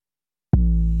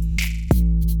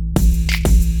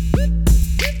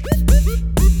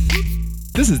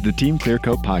This is the Team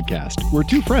Clearcoat Podcast. We're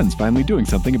two friends finally doing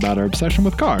something about our obsession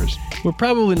with cars. We're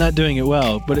probably not doing it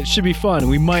well, but it should be fun, and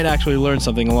we might actually learn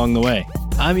something along the way.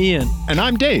 I'm Ian. And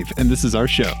I'm Dave, and this is our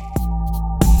show.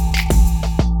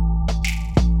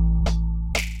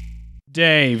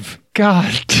 Dave.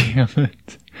 God damn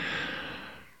it.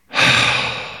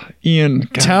 Ian.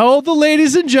 God. Tell the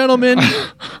ladies and gentlemen.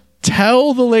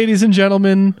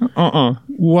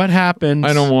 What happened.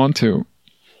 I don't want to.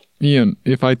 Ian,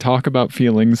 if I talk about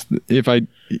feelings,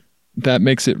 that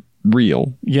makes it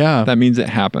real. Yeah. That means it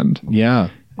happened. Yeah.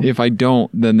 If I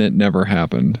don't, then it never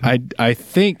happened. I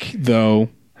think, though,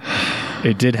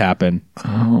 it did happen.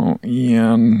 Oh,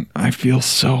 Ian, I feel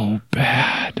so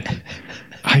bad.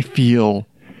 I feel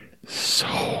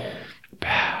so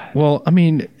bad. Well, I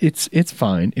mean, it's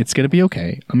fine. It's going to be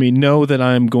okay. I mean, know that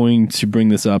I'm going to bring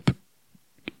this up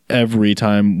every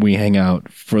time we hang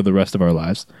out for the rest of our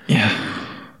lives. Yeah.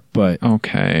 But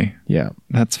okay. Yeah.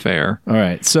 That's fair. All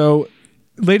right. So,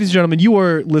 ladies and gentlemen, you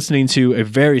are listening to a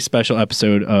very special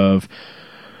episode of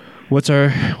what's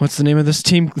the name of this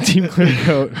Team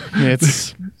Clearcoat?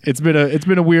 It's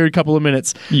been a weird couple of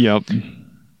minutes. Yep.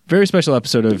 Very special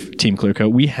episode of Team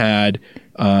Clearcoat. We had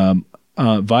via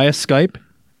Skype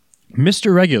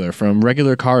Mr. Regular from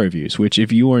Regular Car Reviews, which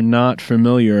if you are not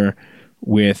familiar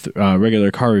with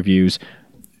Regular Car Reviews,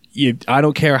 I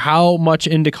don't care how much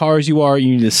into cars you are,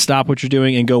 you need to stop what you're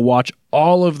doing and go watch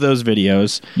all of those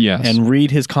videos. Yes. And read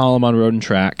his column on Road and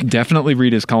Track. Definitely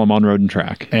read his column on Road and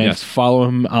Track. And yes. follow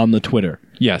him on the Twitter.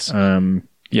 Yes.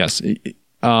 Yes.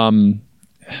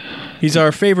 He's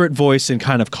our favorite voice in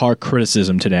kind of car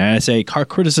criticism today. I say car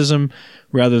criticism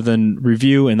rather than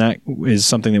review, and that is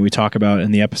something that we talk about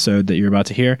in the episode that you're about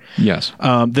to hear. Yes.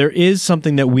 There is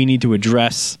something that we need to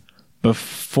address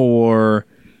before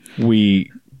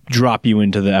we drop you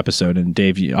into the episode, and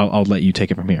Dave, I'll let you take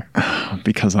it from here.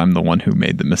 Because I'm the one who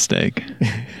made the mistake.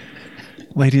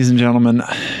 Ladies and gentlemen,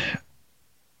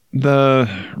 the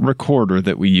recorder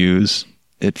that we use,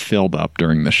 it filled up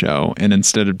during the show, and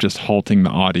instead of just halting the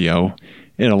audio,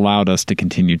 it allowed us to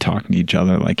continue talking to each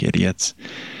other like idiots.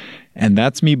 And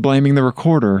that's me blaming the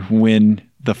recorder when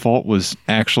the fault was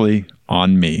actually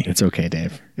on me. It's okay,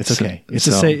 Dave. It's okay.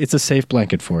 It's a safe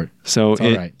blanket for it. So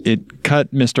it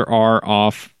cut Mr. R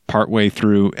off partway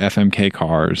through FMK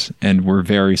Cars, and we're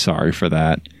very sorry for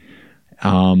that.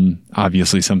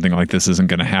 Obviously, something like this isn't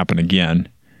going to happen again.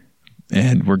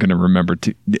 And we're going to remember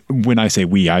to, when I say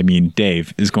we, I mean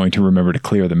Dave is going to remember to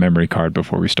clear the memory card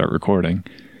before we start recording.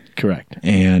 Correct.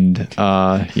 And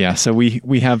so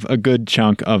we have a good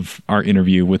chunk of our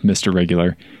interview with Mr.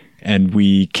 Regular, and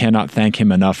we cannot thank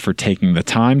him enough for taking the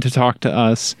time to talk to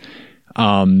us,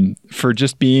 for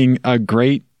just being a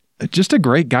great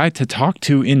guy to talk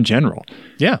to in general.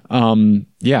 Yeah.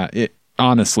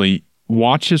 Honestly,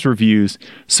 watch his reviews,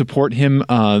 support him.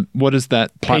 What is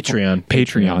that platform?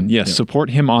 Patreon. Yes. Yeah. Support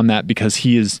him on that, because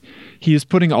he is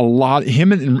putting a lot,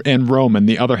 him and Roman,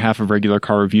 the other half of Regular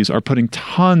Car Reviews, are putting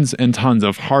tons and tons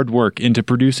of hard work into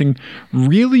producing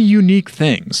really unique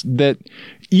things that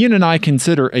Ian and I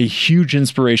consider a huge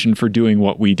inspiration for doing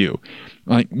what we do.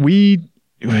 Like we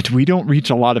don't reach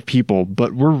a lot of people,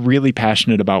 but we're really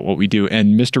passionate about what we do.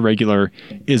 And Mr. Regular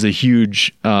is a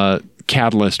huge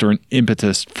catalyst or an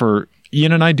impetus for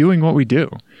Ian and I doing what we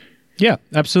do. Yeah,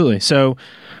 absolutely. So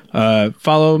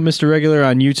follow Mr. Regular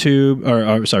on YouTube,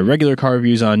 or Regular Car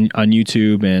Reviews on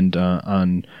YouTube and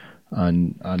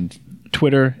on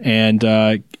Twitter,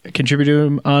 and contribute to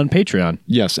him on Patreon.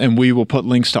 Yes, and we will put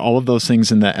links to all of those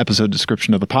things in the episode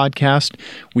description of the podcast.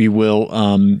 We will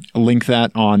link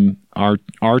that on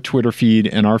our Twitter feed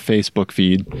and our Facebook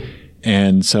feed.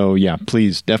 And so, yeah,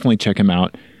 please definitely check him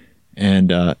out.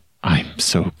 And I'm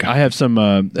so... I have some,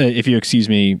 if you excuse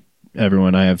me,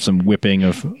 everyone, I have some whipping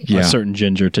of a certain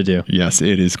ginger to do. Yes,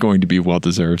 it is going to be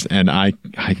well-deserved, and I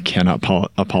cannot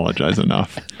apologize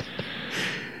enough.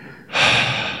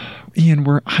 Ian,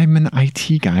 I'm an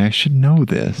IT guy. I should know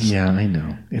this. Yeah, I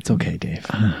know. It's okay, Dave.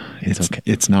 It's okay.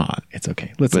 It's not. It's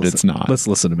okay. It's not. Let's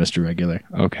listen to Mr. Regular.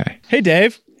 Okay. Hey,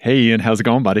 Dave. Hey, Ian. How's it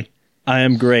going, buddy? I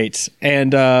am great.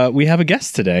 And we have a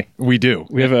guest today. We do.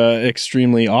 We have an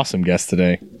extremely awesome guest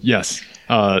today. Yes.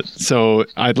 So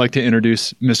I'd like to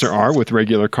introduce Mr. R with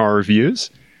Regular Car Reviews.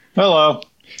 Hello.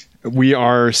 We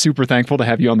are super thankful to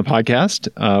have you on the podcast.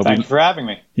 Thank you for having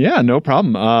me. Yeah, no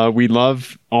problem. We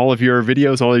love all of your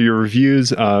videos, all of your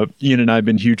reviews. Ian and I have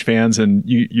been huge fans, and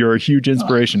you're a huge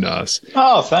inspiration to us.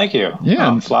 Oh, thank you. Yeah.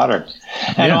 I'm flattered.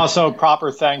 And also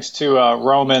proper thanks to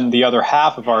Roman, the other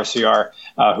half of RCR,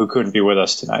 who couldn't be with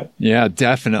us tonight. Yeah,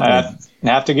 definitely. I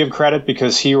have to give credit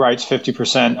because he writes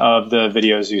 50% of the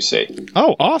videos you see.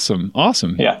 Oh, awesome.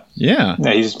 Awesome. Yeah. Yeah.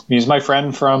 He's my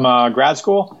friend from grad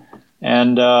school.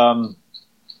 And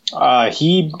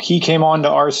he came on to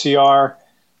RCR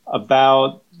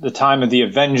about the time of the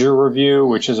Avenger review,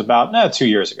 which is about 2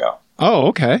 years ago. Oh,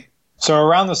 okay. So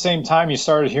around the same time you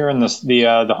started hearing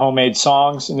the homemade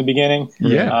songs in the beginning.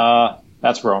 Yeah.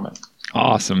 That's Roman.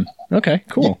 Awesome. Okay,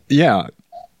 cool. Yeah.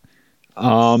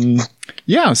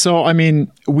 Yeah, so I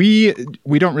mean, we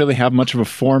don't really have much of a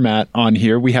format on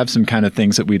here. We have some kind of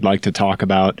things that we'd like to talk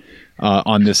about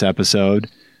on this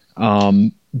episode.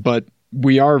 But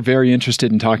we are very interested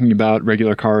in talking about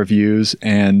regular car reviews,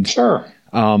 and sure.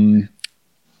 Ian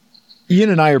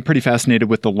and I are pretty fascinated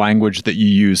with the language that you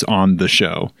use on the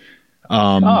show.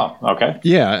 Okay.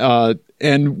 Yeah,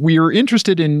 and we were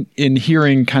interested in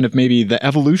hearing kind of maybe the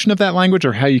evolution of that language,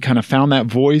 or how you kind of found that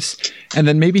voice, and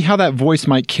then maybe how that voice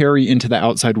might carry into the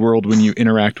outside world when you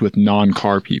interact with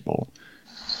non-car people.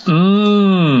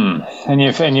 And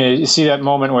you see that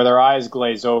moment where their eyes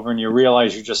glaze over and you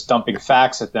realize you're just dumping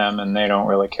facts at them and they don't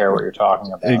really care what you're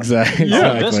talking about. Exactly.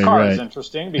 Yeah, this car is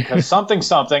interesting because something,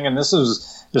 and this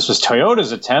was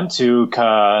Toyota's attempt to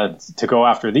go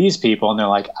after these people, and they're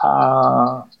like,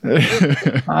 I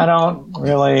don't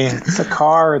really. It's a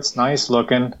car. It's nice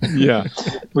looking. Yeah.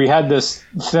 We had this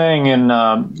thing in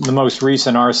the most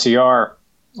recent RCR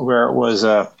where it was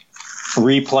a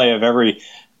replay of every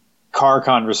car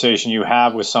conversation you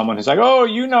have with someone who's like, oh,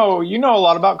 you know a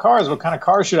lot about cars. What kind of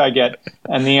car should I get?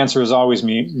 And the answer is always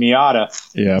Miata.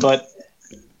 Yeah. But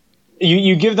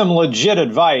you give them legit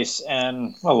advice,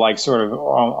 and well, like sort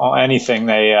of anything,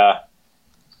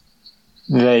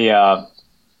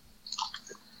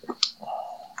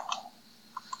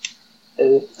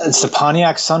 it's the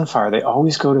Pontiac Sunfire. They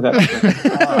always go to that.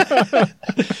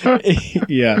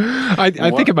 Yeah, I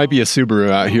think it might be a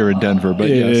Subaru out here in Denver, but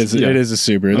it is. Yeah. It is a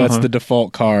Subaru. That's the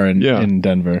default car in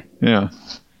Denver. Yeah.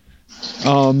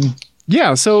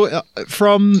 Yeah. So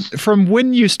from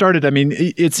when you started, I mean,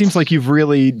 it seems like you've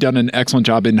really done an excellent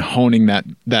job in honing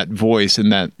that voice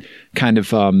and that kind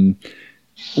of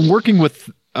working with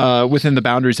within the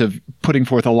boundaries of putting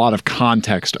forth a lot of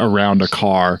context around a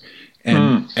car.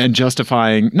 And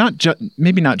justifying,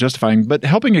 maybe not justifying, but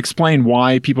helping explain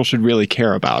why people should really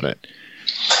care about it.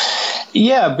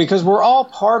 Yeah, because we're all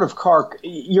part of car.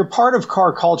 You're part of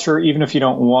car culture, even if you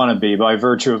don't want to be, by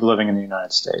virtue of living in the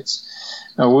United States.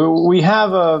 Now, we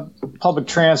have a public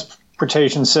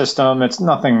transportation system. It's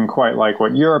nothing quite like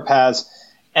what Europe has.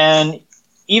 And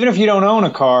even if you don't own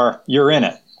a car, you're in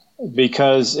it.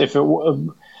 Because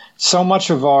so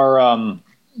much of our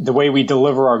the way we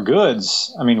deliver our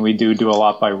goods, I mean, we do a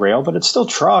lot by rail, but it's still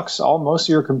trucks. Most of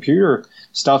your computer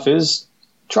stuff is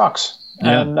trucks.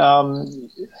 Yeah.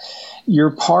 And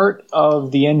you're part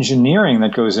of the engineering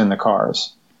that goes in the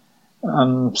cars.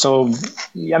 So,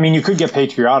 I mean, you could get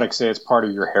patriotic, say it's part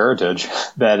of your heritage,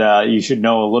 that you should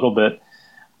know a little bit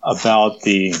about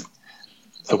the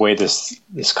way this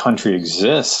country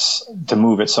exists to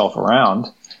move itself around.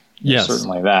 Yes.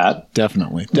 Certainly that.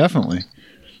 Definitely.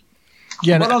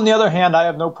 Yeah, but on the other hand, I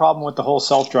have no problem with the whole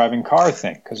self-driving car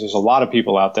thing, because there's a lot of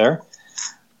people out there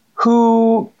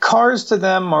who cars to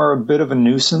them are a bit of a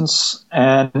nuisance,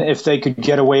 and if they could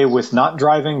get away with not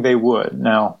driving, they would.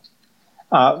 Now,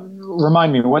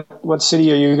 remind me, what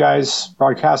city are you guys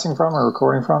broadcasting from or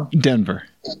recording from? Denver.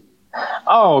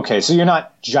 Oh, okay. So you're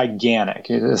not gigantic.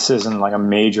 This isn't like a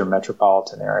major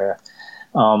metropolitan area.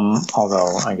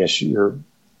 Although I guess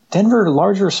Denver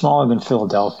larger or smaller than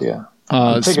Philadelphia?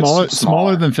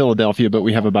 Smaller than Philadelphia, but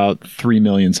we have about 3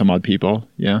 million some odd people.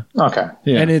 Yeah. Okay.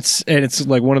 Yeah. And it's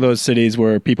like one of those cities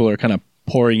where people are kind of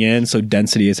pouring in, so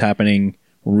density is happening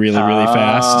really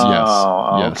fast.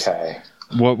 Yes. Okay.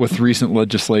 What with recent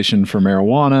legislation for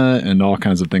marijuana and all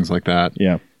kinds of things like that.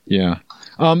 Yeah. Yeah.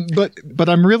 But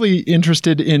I'm really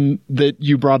interested in that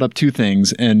you brought up two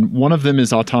things, and one of them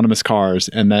is autonomous cars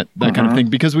and that kind of thing,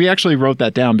 because we actually wrote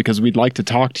that down because we'd like to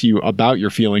talk to you about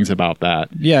your feelings about that.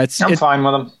 Yeah, I'm fine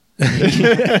with them.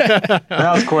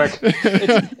 That was quick.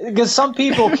 Because some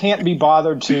people can't be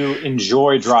bothered to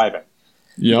enjoy driving.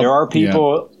 Yep. There are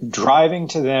people driving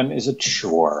to them is a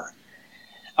chore.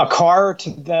 A car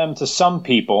to them, to some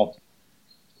people,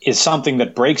 is something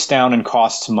that breaks down and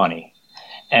costs money.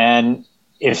 And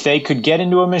if they could get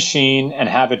into a machine and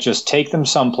have it just take them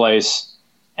someplace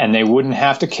and they wouldn't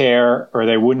have to care, or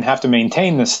they wouldn't have to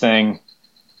maintain this thing,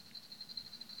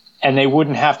 and they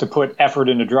wouldn't have to put effort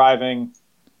into driving,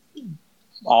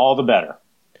 all the better.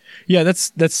 Yeah,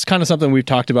 that's kind of something we've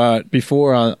talked about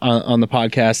before on the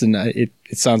podcast, and it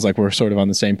sounds like we're sort of on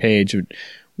the same page.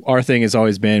 Our thing has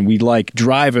always been we like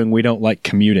driving, we don't like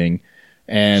commuting,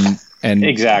 and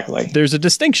exactly. There's a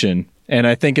distinction, and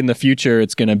I think in the future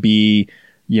it's going to be,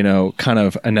 kind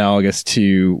of analogous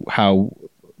to how,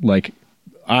 like,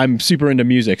 I'm super into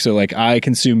music, so like I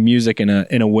consume music in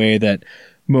a way that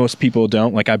most people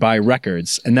don't. Like I buy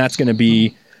records, and that's going to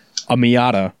be a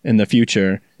Miata in the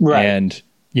future, right? And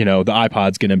the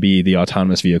iPod's going to be the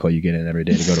autonomous vehicle you get in every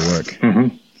day to go to work.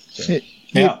 Mm-hmm. So.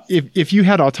 Yeah. If you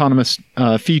had autonomous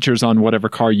features on whatever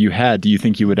car you had, do you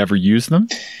think you would ever use them?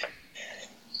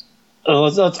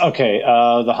 Okay.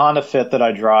 The Honda Fit that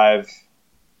I drive,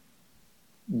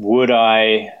 would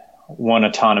I want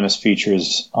autonomous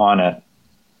features on it?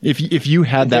 If you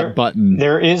had that button.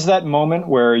 There is that moment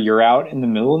where you're out in the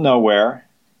middle of nowhere,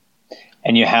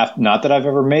 and you have, not that I've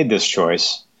ever made this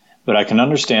choice, but I can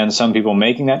understand some people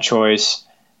making that choice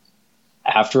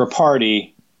after a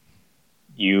party.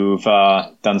 You've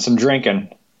done some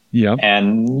drinking. Yeah.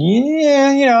 And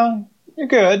you're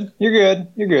good. You're good.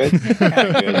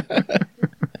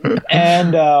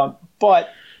 And but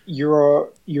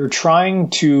you're trying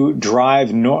to drive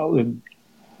in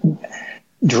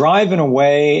a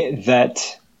way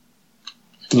that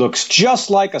looks just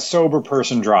like a sober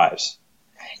person drives.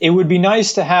 It would be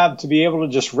nice to be able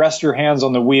to just rest your hands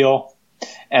on the wheel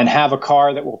and have a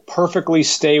car that will perfectly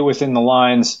stay within the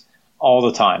lines all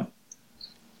the time.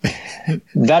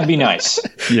 That'd be nice.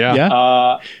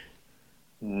 Yeah.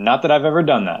 Not that I've ever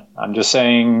done that. I'm just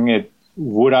saying,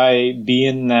 would I be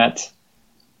in that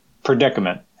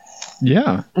predicament?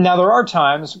 Yeah. Now, there are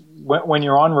times when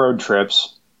you're on road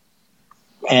trips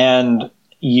and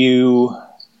now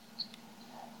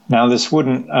this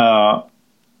wouldn't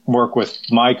work with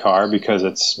my car because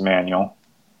it's manual,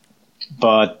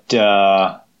 but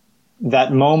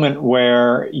that moment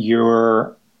where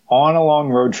you're on a long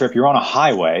road trip, you're on a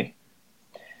highway,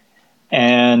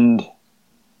 and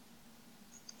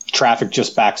traffic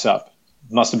just backs up.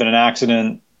 Must have been an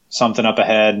accident, something up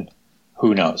ahead,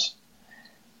 who knows.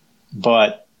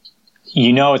 But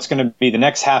it's going to be, the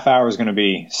next half hour is going to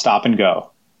be stop and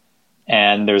go.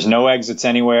 And there's no exits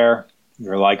anywhere.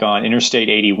 You're like on Interstate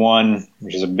 81,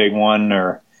 which is a big one,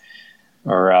 or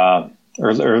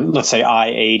let's say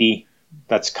I-80.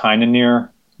 That's kind of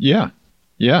near. Yeah.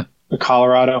 Yeah.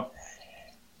 Colorado.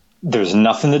 There's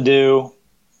nothing to do.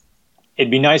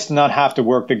 It'd be nice to not have to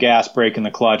work the gas brake and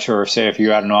the clutch, or say if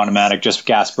you had an automatic, just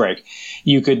gas brake.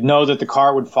 You could know that the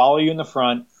car would follow you in the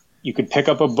front. You could pick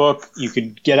up a book. You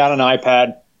could get out an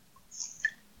iPad.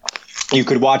 You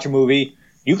could watch a movie.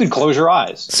 You could close your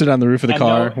eyes. Sit on the roof of the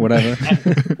car, whatever.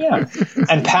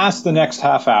 And pass the next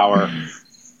half hour.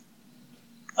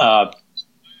 And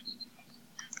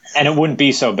it wouldn't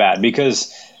be so bad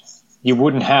because you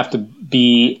wouldn't have to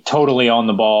be totally on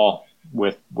the ball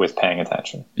with paying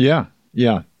attention. Yeah.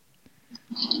 Yeah.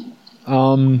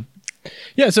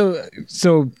 Yeah.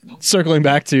 So circling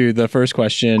back to the first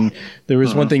question, there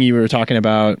was one thing you were talking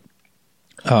about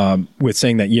with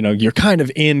saying that, you're kind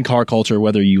of in car culture,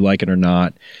 whether you like it or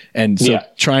not. And so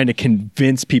trying to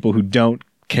convince people who don't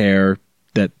care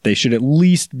that they should at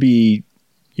least be,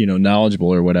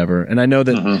 knowledgeable or whatever. And I know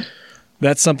that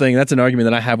that's an argument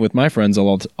that I have with my friends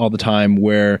all the time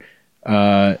where,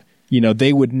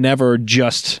 they would never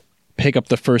just pick up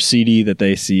the first CD that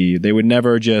they see. They would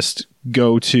never just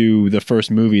go to the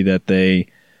first movie that they,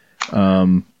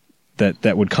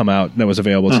 that would come out that was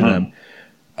available to them.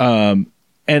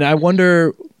 And I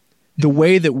wonder, the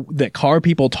way that car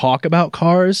people talk about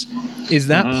cars, is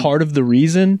that part of the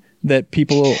reason that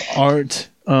people aren't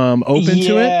open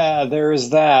to it? Yeah, there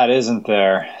is that, isn't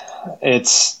there?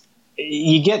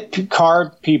 You get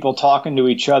car people talking to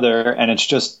each other, and it's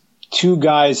just two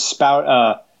guys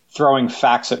throwing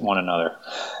facts at one another.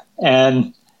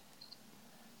 And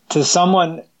to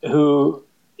someone who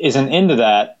isn't into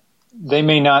that, they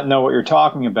may not know what you're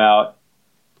talking about.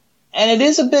 And it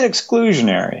is a bit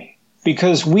exclusionary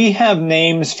because we have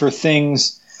names for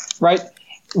things, right?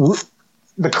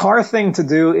 The car thing to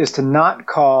do is to not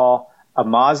call a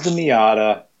Mazda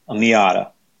Miata a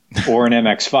Miata or an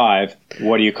MX-5.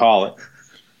 What do you call it?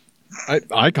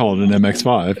 I call it an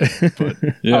MX-5.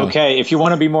 But, yeah. Okay, if you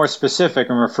want to be more specific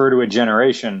and refer to a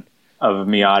generation of a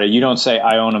Miata, you don't say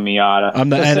I own a Miata.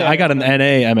 I got an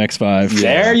NA MX-5.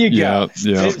 There you go.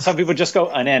 Yeah. Some people just go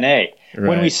an NA. Right.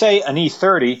 When we say an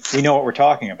E30, we know what we're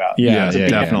talking about. Yeah, it's a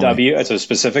BMW. It's a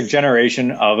specific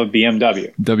generation of a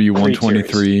BMW.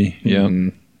 W123. Yeah.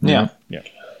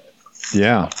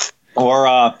 Yeah.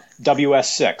 Or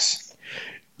WS6.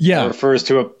 Yeah. It refers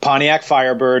to a Pontiac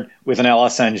Firebird with an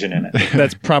LS engine in it.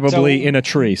 That's probably in a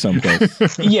tree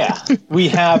someplace. Yeah. We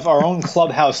have our own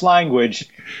clubhouse language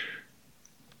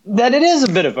that it is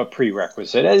a bit of a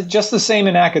prerequisite. It's just the same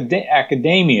in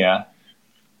academia.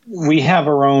 We have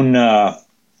our own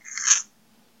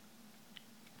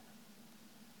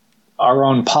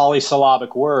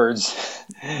polysyllabic words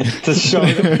to show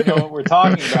that we know what we're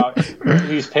talking about. Or at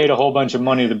least paid a whole bunch of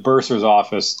money to the bursar's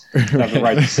office to have the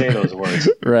right to say those words.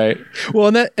 Right.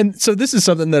 Well, and so this is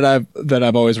something that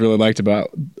I've always really liked about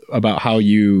how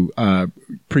you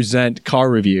present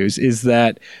car reviews, is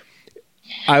that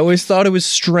I always thought it was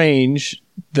strange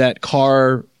that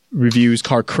car reviews,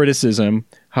 car criticism,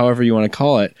 however you want to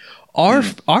call it,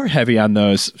 are heavy on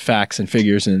those facts and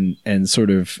figures and sort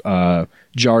of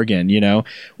jargon,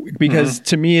 because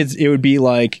to me it would be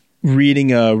like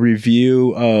reading a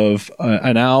review of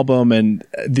an album and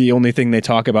the only thing they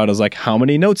talk about is like how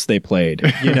many notes they played,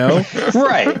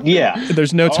 Right. Yeah.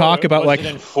 There's no talk about like it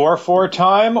in 4/4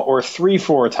 time or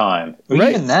 3/4 time. But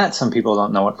right. Even that, some people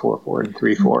don't know what 4/4 and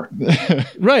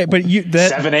 3/4. Right, but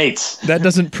 7/8. That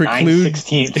doesn't preclude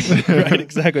 9/16. Right,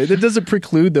 exactly. That doesn't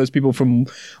preclude those people from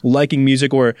liking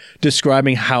music or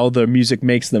describing how the music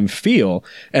makes them feel.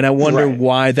 And I wonder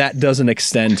why that doesn't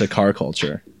extend to car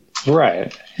culture.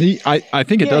 Right. I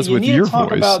think it does with your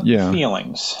voice. About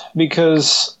feelings,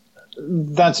 because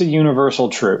that's a universal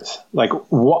truth. Like,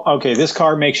 okay, this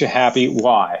car makes you happy.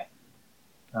 Why?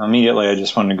 Immediately, I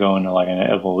just wanted to go into like an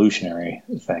evolutionary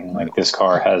thing. Like, this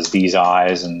car has these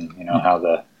eyes, and how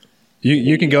the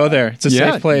you can go there. It's a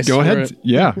safe place. Go ahead.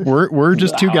 Yeah, we're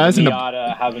just two guys in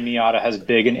how the Miata has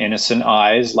big and innocent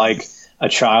eyes, like a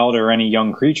child or any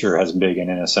young creature has big and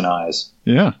innocent eyes.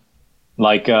 Yeah.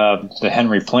 Like the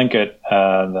Henry Plinkett,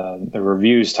 the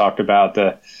reviews talked about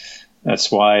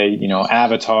that's why,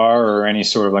 Avatar or any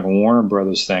sort of like Warner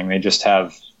Brothers thing, they just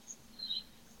have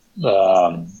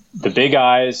the big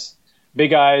eyes,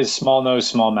 small nose,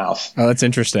 small mouth. Oh, that's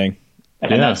interesting.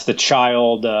 And that's the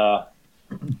child, the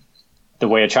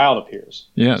way a child appears.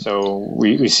 Yeah. So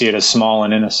we see it as small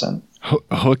and innocent.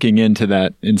 Hooking into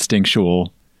that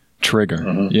instinctual trigger.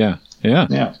 Mm-hmm.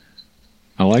 Yeah.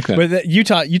 I like that. But you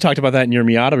talked about that in your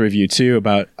Miata review too,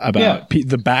 about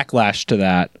the backlash to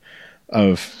that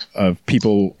of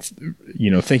people,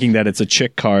 thinking that it's a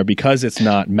chick car because it's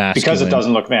not masculine. Because it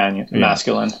doesn't look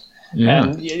masculine. Yeah.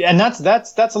 And that's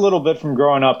a little bit from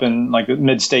growing up in like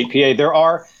mid-state PA.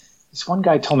 This one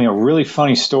guy told me a really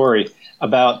funny story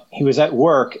about, he was at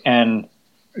work and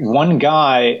one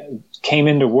guy came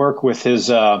into work with his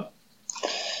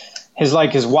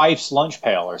wife's lunch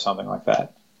pail or something like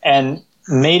that, and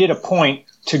made it a point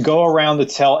to go around to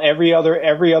tell every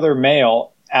other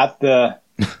male at the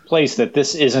place that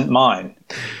this isn't mine.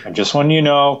 I just want you to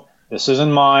know, this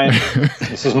isn't mine.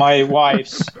 This is my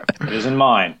wife's. It isn't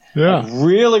mine. Yeah. And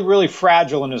really, really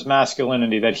fragile in his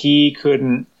masculinity that he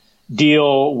couldn't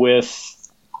deal with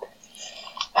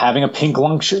having a pink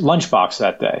lunchbox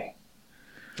that day.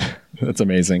 That's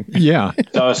amazing. Yeah.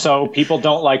 So people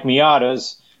don't like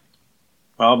Miatas,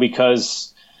 well, because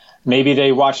maybe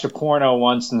they watched a porno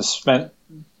once and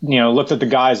looked at the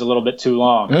guys a little bit too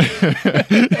long. and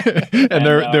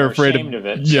they're afraid of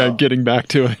it. Getting back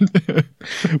to it.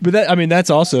 But that's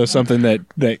also something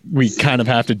that we kind of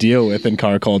have to deal with in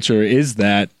car culture, is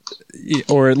that,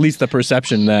 or at least the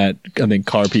perception that I think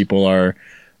car people are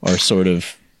sort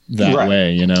of that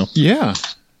way, Yeah.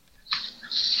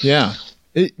 Yeah.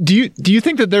 Do you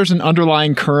think that there's an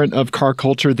underlying current of car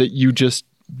culture that you just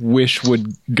wish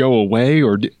would go away,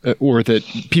 or that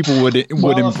people would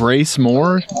embrace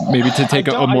more, maybe to take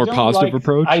a more positive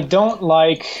approach? I don't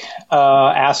like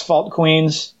asphalt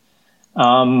queens,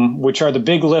 which are the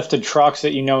big lifted trucks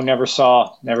that never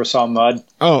saw mud.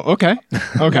 Oh, okay.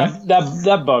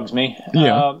 That bugs me.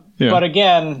 Yeah. But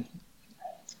again,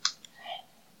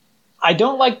 I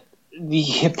don't like the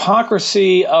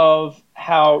hypocrisy of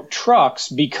how trucks,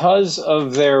 because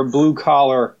of their blue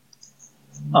collar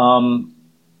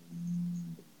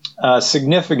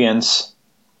significance,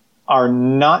 are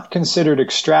not considered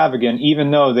extravagant,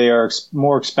 even though they are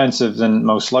more expensive than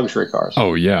most luxury cars.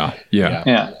 Oh, yeah.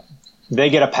 They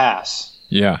get a pass.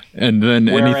 Yeah, and then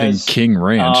anything King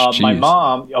Ranch. My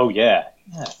mom, they're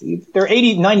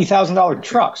 $80,000, $90,000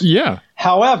 trucks. Yeah.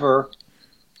 However,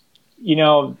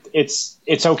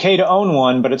 it's okay to own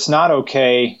one, but it's not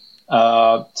okay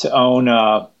to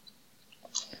own.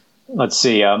 Let's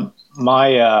see,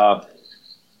 my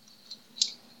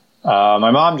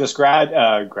mom just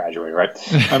graduated, right?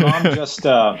 My mom just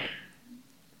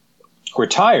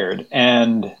retired,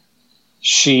 and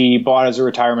she bought as a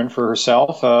retirement for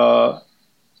herself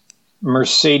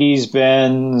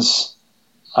Mercedes-Benz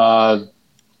SLK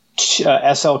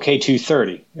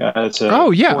 230. It's a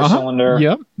four-cylinder.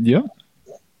 Yep.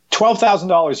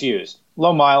 $12,000 used.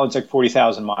 Low mileage, like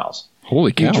 40,000 miles.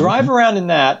 Holy cow. You drive around in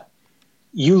that,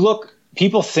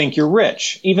 people think you're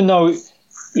rich, even though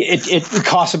it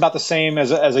costs about the same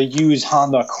as a used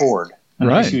Honda Accord.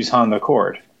 Nice used Honda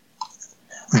Accord.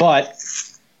 But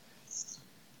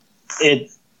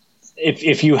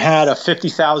if you had a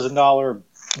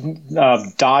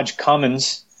 $50,000 Dodge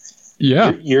Cummins,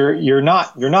 you're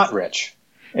not rich.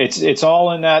 It's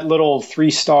all in that little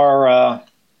three-star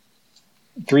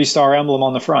emblem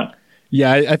on the front.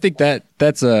 Yeah, I think that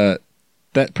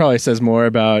probably says more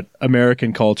about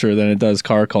American culture than it does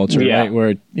car culture, right?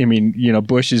 Where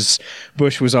Bush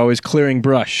was always clearing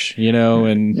brush, and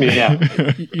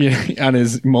on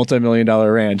his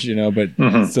multi-million-dollar ranch, but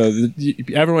so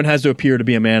everyone has to appear to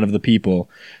be a man of the people,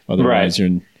 otherwise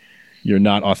you're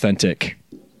not authentic.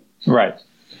 Right.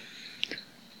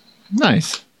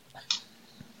 Nice.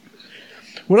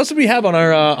 What else do we have on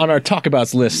our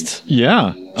talkabouts list?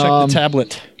 Yeah, check the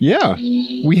tablet. Yeah,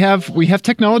 we have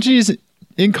technologies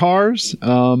in cars,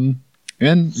 and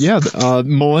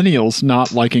millennials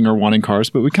not liking or wanting cars,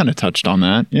 but we kind of touched on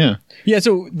that. Yeah.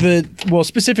 So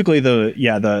specifically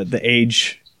the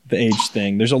age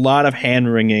thing. There's a lot of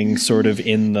hand wringing sort of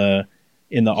in the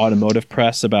automotive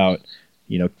press about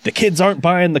the kids aren't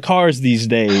buying the cars these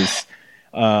days.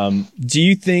 Do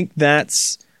you think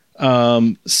that's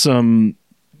some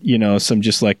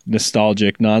just like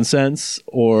nostalgic nonsense,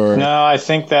 or no? I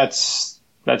think that's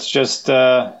just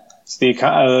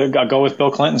I'll go with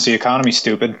Bill Clinton's the economy's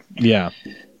stupid. Yeah.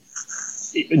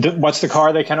 What's the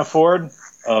car they can afford?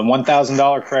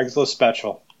 $1,000 Craigslist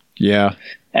special. Yeah.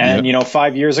 And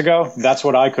 5 years ago, that's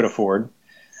what I could afford,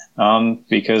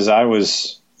 because I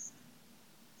was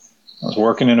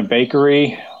working in a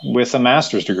bakery with a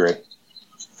master's degree,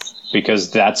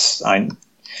 because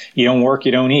you don't work,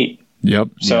 you don't eat. Yep.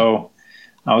 So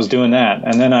I was doing that.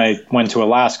 And then I went to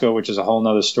Alaska, which is a whole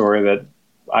nother story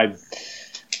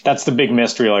that's the big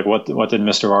mystery. Like what did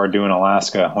Mr. R do in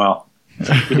Alaska? Well,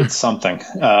 he did something.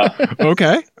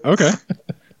 Okay.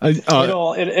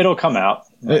 It'll come out.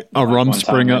 A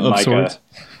Rumspringa of sorts.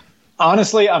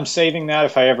 Honestly, I'm saving that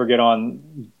if I ever get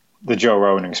on the Joe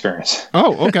Rogan Experience.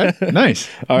 Oh, okay. Nice.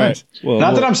 All right. Well,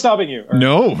 not that I'm stopping you.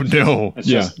 No. It's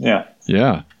just, Yeah.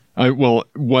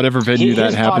 Whatever venue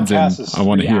that happens in, I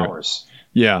want to hear hours.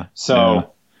 It. Yeah.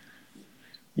 So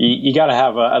you got to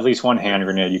have at least one hand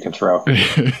grenade you can throw.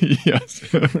 Yes.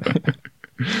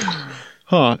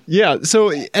 Huh. Yeah.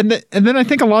 So, and then I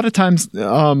think a lot of times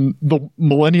the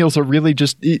millennials are really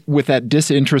just with that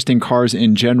disinterest in cars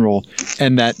in general,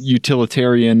 and that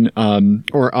utilitarian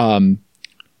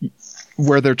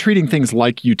where they're treating things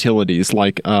like utilities,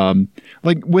 like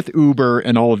with Uber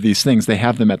and all of these things. They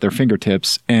have them at their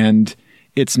fingertips, and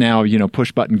it's now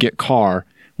push button get car.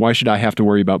 Why should I have to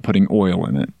worry about putting oil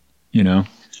in it?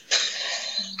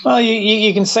 Well,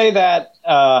 you can say that,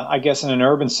 I guess, in an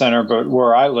urban center, but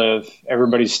where I live,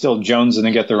 everybody's still jonesing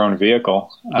to get their own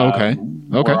vehicle. Okay.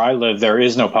 Where I live, there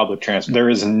is no public transport. There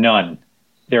is none.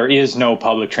 There is no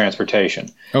public transportation.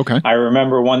 Okay. I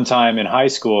remember one time in high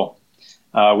school,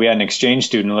 we had an exchange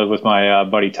student live with my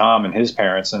buddy Tom and his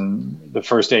parents, and the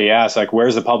first day he asked, like,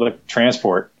 "Where's the public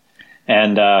transport?"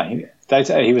 And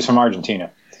he was from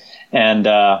Argentina, and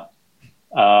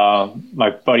my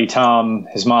buddy Tom,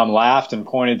 his mom laughed and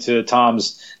pointed to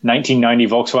Tom's 1990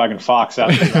 Volkswagen Fox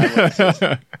out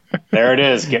there. There it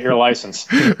is. Get your license.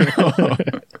 He's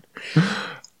like,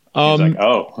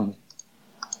 "Oh,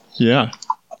 yeah,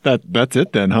 that's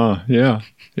it then, huh?" Yeah.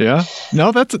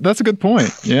 No, that's a good point.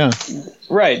 Yeah.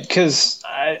 Right, because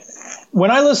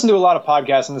when I listen to a lot of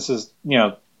podcasts, and this is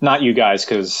not you guys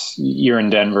because you're in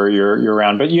Denver, you're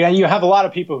around, but you have a lot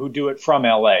of people who do it from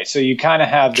LA, so you kind of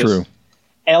have this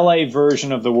LA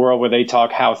version of the world where they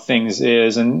talk how things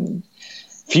is. And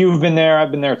if you've been there,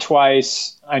 I've been there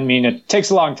twice. I mean, it takes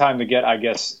a long time to get, I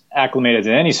guess, acclimated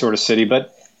to any sort of city,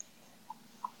 but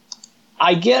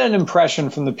I get an impression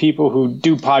from the people who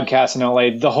do podcasts in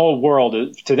LA, the whole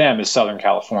world to them is Southern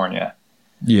California.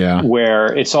 Yeah.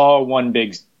 Where it's all one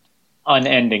big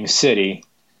unending city,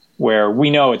 where we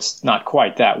know it's not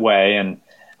quite that way. And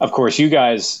of course, you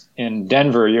guys in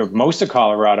Denver, most of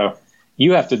Colorado,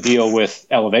 you have to deal with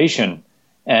elevation.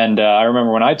 And I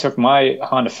remember when I took my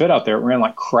Honda Fit out there, it ran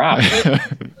like crap.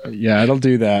 Yeah, it'll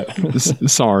do that.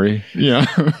 Sorry. Yeah.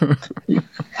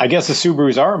 I guess the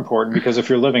Subarus are important because if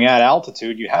you're living at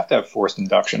altitude, you have to have forced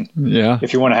induction. Yeah.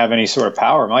 If you want to have any sort of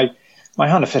power. my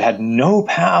Honda Fit had no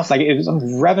power. Like it was, I'm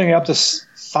revving it up to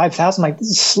 5,000. Like, this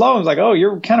is slow. I was like, oh,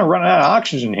 you're kind of running out of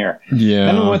oxygen here. Yeah.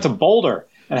 Then we went to Boulder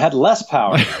and had less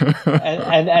power.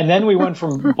 and then we went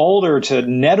from Boulder to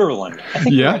Nederland. I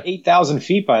think we were at 8,000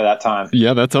 feet by that time.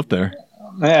 Yeah, that's up there.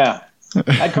 Yeah.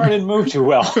 That car didn't move too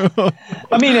well.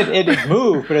 I mean, it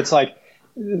moved, but it's like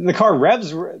the car's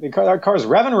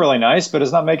revving really nice, but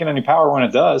it's not making any power when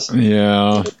it does.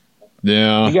 Yeah.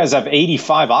 Yeah. You guys have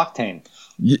 85 octane.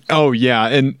 Oh yeah,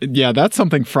 and that's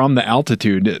something from the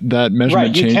altitude. That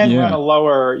measurement change. Right, you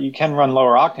can run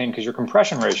lower octane because your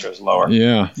compression ratio is lower.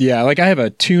 Yeah, yeah. Like I have a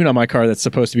tune on my car that's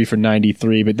supposed to be for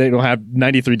 93, but they don't have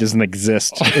 93. Doesn't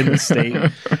exist in the state.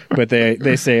 But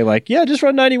they say like, yeah, just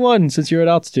run 91 since you're at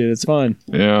altitude. It's fine.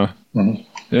 Yeah,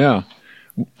 yeah.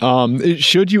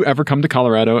 Should you ever come to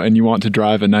Colorado and you want to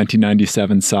drive a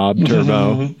 1997 Saab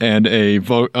Turbo and a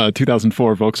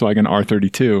 2004 Volkswagen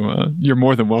R32, you're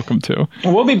more than welcome to.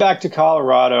 We'll be back to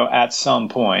Colorado at some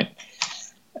point.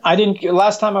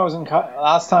 Last time I was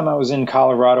in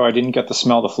Colorado, I didn't get to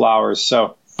smell the flowers.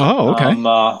 So okay. When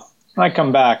I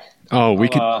come back. Oh, we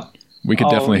could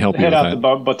definitely help you with that. Hit out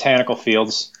the botanical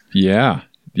fields. Yeah.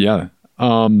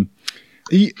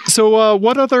 So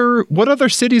what other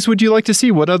cities would you like to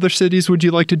see? What other cities would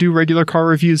you like to do regular car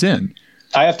reviews in?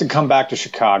 I have to come back to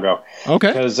Chicago. Okay.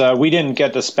 Because we didn't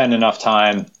get to spend enough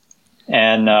time.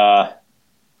 And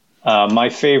my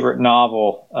favorite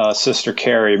novel, Sister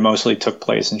Carrie, mostly took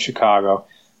place in Chicago.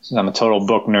 Since I'm a total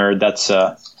book nerd, that's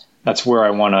where I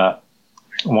want to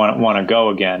go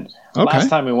again. Okay. Last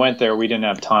time we went there, we didn't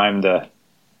have time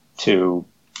to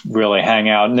really hang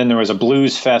out. And then there was a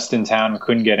blues fest in town. We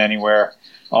couldn't get anywhere.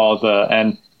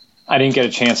 And I didn't get a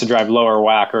chance to drive Lower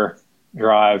Wacker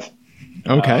Drive.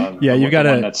 Okay. Yeah, you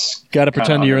gotta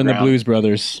pretend you're in the Blues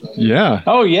Brothers. Yeah.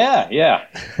 Oh yeah.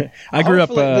 I grew up.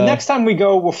 The next time we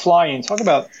go, we'll fly in. Talk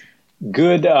about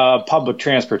good public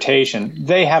transportation.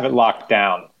 They have it locked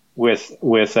down. With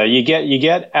you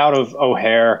get out of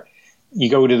O'Hare, you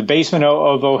go to the basement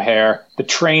of O'Hare. The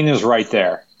train is right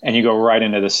there, and you go right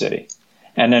into the city.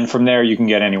 And then from there, you can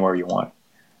get anywhere you want.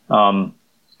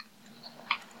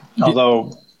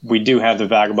 Although we do have the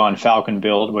Vagabond Falcon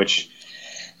build, which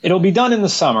it'll be done in the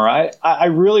summer. I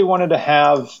really wanted to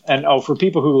have, for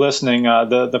people who are listening,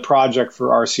 the project for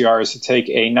RCR is to take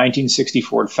a 1960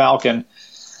 Ford Falcon,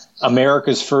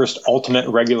 America's first ultimate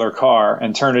regular car,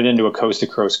 and turn it into a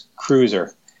coast-to-coast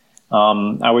cruiser.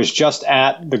 I was just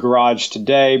at the garage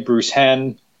today, Bruce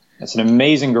Henn. It's an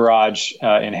amazing garage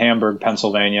in Hamburg,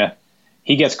 Pennsylvania.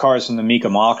 He gets cars from the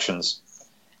Mecum auctions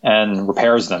and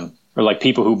repairs them, or like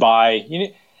people who buy.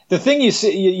 The thing you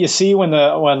see when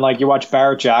like you watch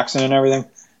Barrett Jackson and everything,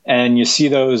 and you see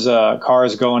those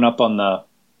cars going up on the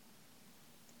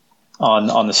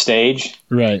stage.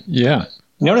 Right. Yeah.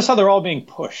 Notice how they're all being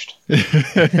pushed.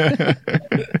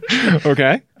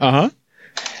 Okay.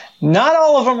 Not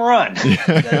all of them run.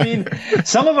 I mean,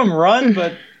 some of them run,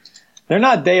 but they're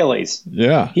not dailies.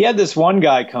 Yeah. He had this one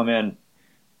guy come in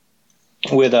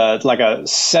with a early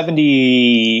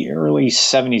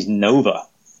 70s Nova.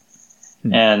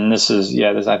 And this is,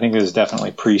 I think this is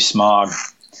definitely pre-smog.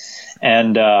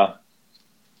 And that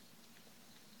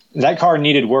car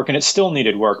needed work, and it still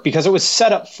needed work because it was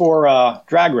set up for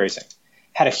drag racing.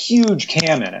 Had a huge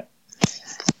cam in it.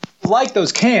 Like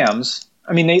those cams,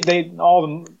 I mean, they all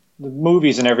the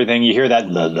movies and everything, you hear that.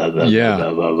 Blah, blah, blah, yeah.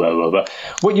 Blah, blah, blah, blah, blah.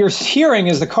 What you're hearing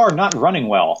is the car not running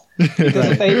well.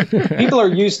 Because people are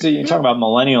used to, you talk about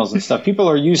millennials and stuff, people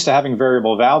are used to having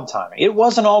variable valve timing. It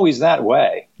wasn't always that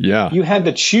way. Yeah. You had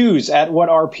to choose at what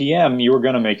RPM you were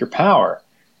going to make your power.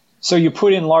 So you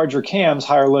put in larger cams,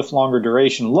 higher lift, longer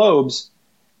duration lobes,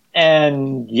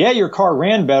 and your car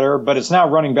ran better, but it's now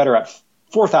running better at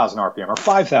 4,000 RPM or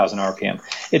 5,000 RPM.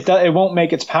 It won't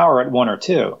make its power at 1 or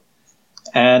 2.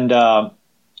 And so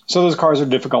those cars are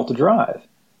difficult to drive.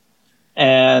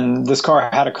 And this car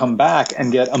had to come back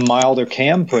and get a milder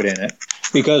cam put in it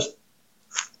because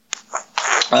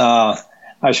the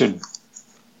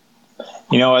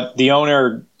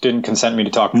owner didn't consent me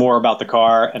to talk more about the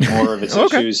car and more of its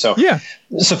issues. So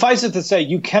suffice it to say,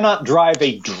 you cannot drive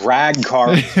a drag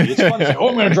car. It's fun to say,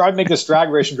 I'm going to make this drag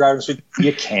race and drive the street.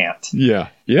 You can't. Yeah.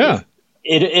 Yeah.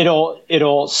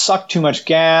 It'll suck too much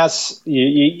gas.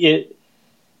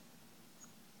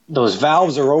 Those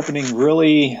valves are opening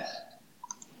really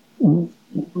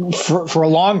for a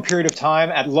long period of time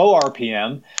at low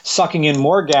RPM, sucking in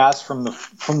more gas from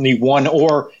the 1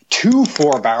 or 2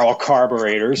 4-barrel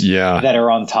carburetors that are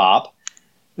on top.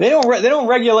 They don't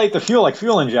regulate the fuel like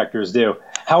fuel injectors do.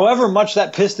 However much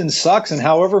that piston sucks and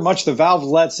however much the valve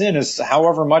lets in is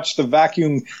however much the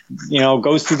vacuum,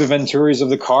 goes through the venturis of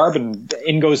the carb and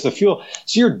in goes the fuel.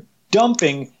 So you're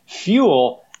dumping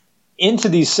fuel into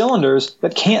these cylinders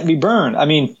that can't be burned. I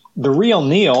mean, the real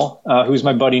Neil, who's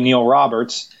my buddy Neil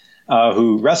Roberts,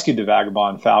 who rescued the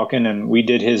Vagabond Falcon, and we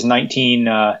did his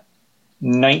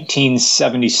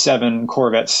 1977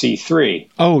 Corvette C3.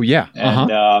 Oh yeah,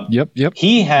 and yep.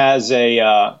 He has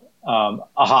a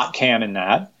hot cam in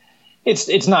that.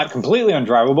 It's not completely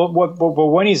undrivable, but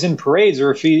when he's in parades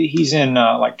or if he's in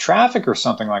like traffic or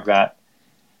something like that,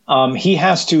 he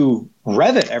has to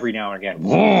rev it every now and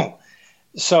again.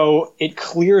 So it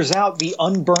clears out the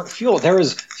unburnt fuel. There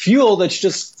is fuel that's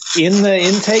just in the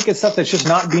intake and stuff that's just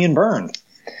not being burned.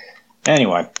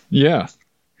 Anyway. Yeah.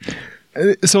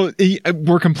 So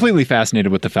we're completely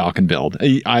fascinated with the Falcon build.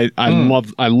 I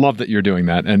love that you're doing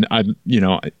that, and I'm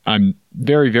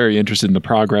very, very interested in the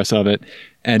progress of it,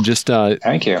 and just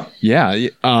thank you. Yeah,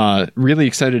 really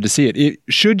excited to see it.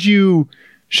 Should you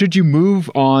move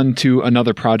on to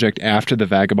another project after the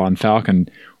Vagabond Falcon?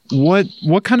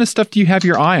 What kind of stuff do you have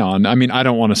your eye on? I mean, I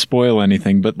don't want to spoil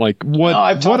anything, but like what? No,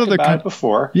 I've talked other about it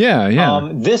before. Yeah.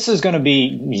 This is going to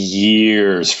be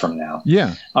years from now.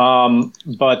 Yeah.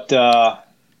 But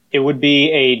it would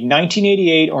be a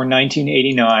 1988 or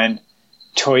 1989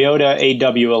 Toyota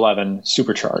AW11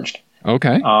 supercharged.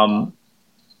 Okay.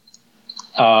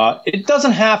 It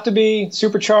doesn't have to be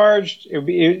supercharged,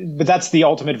 but that's the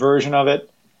ultimate version of it.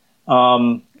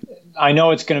 I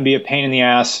know it's going to be a pain in the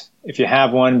ass if you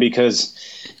have one, because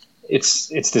it's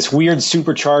this weird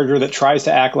supercharger that tries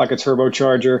to act like a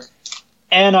turbocharger.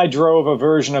 And I drove a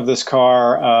version of this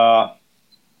car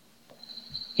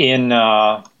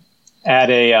at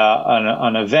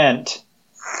an event,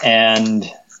 and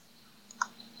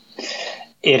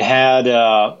it had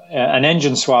an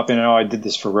engine swap in it. Oh, I did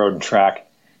this for Road and Track,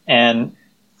 and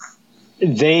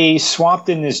they swapped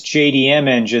in this JDM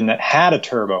engine that had a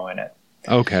turbo in it.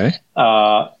 Okay.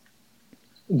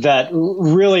 That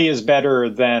really is better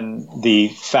than the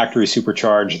factory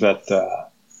supercharge that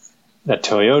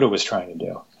Toyota was trying to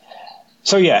do.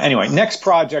 So yeah, anyway, next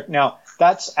project. Now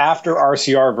that's after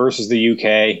RCR versus the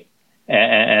UK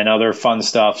and other fun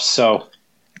stuff. So,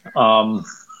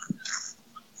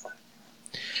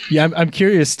 yeah, I'm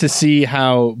curious to see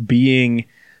how being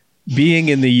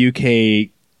in the UK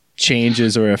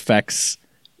changes or affects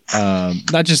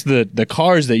not just the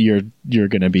cars that you're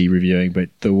going to be reviewing, but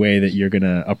the way that you're going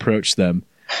to approach them.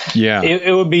 Yeah,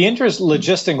 it would be interesting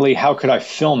logistically. How could I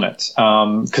film it?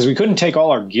 Because we couldn't take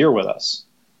all our gear with us.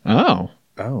 Oh,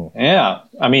 yeah.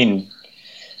 I mean,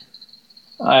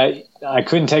 I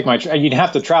couldn't take my. You'd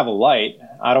have to travel light.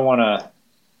 I don't want to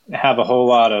have a whole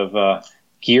lot of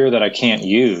gear that I can't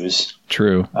use.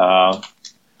 True.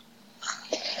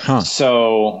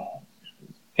 So.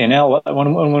 In LA,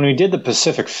 when we did the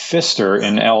Pacific Fister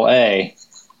in LA,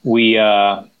 we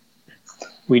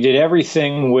did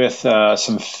everything with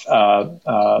some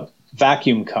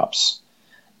vacuum cups,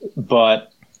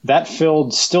 but that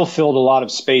still filled a lot of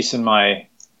space in my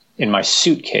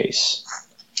suitcase.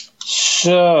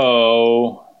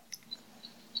 So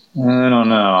I don't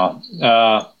know.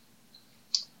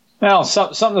 Well,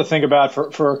 something to think about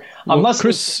for unless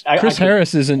Chris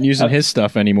Harris isn't using his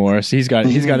stuff anymore. So he's got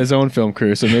his own film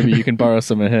crew. So maybe you can borrow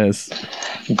some of his.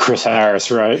 Chris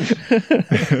Harris, right?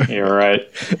 You're right.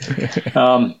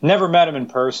 Never met him in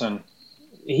person.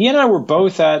 He and I were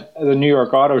both at the New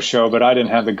York Auto Show, but I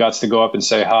didn't have the guts to go up and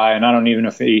say hi. And I don't even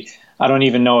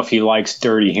know if he likes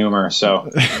dirty humor. So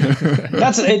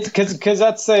that's it, because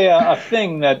that's a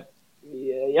thing that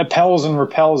appels and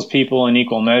repels people in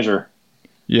equal measure.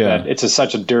 Yeah, it's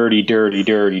such a dirty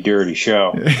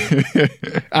show.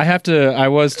 I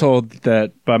was told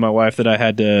that by my wife that I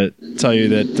had to tell you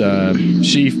that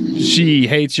she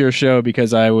hates your show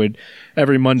because I would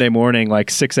every Monday morning,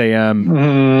 like 6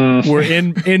 a.m. We're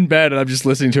in bed and I'm just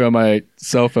listening to it on my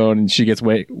cell phone, and she gets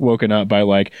woken up by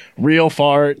like real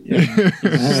fart. It's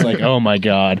just like, oh my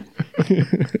god.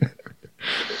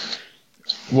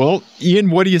 Well, Ian,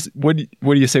 what do you say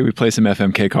we play some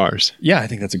FMK Cars? Yeah, I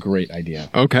think that's a great idea.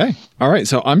 Okay. All right.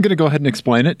 So I'm going to go ahead and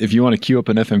explain it. If you want to queue up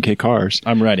an FMK Cars.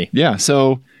 I'm ready. Yeah.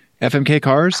 So FMK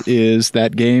Cars is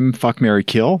that game Fuck, Marry,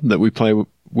 Kill that we play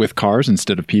with cars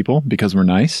instead of people because we're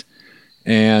nice.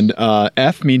 And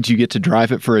F means you get to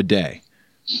drive it for a day.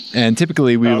 And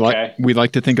typically we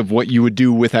like to think of what you would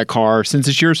do with that car since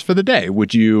it's yours for the day.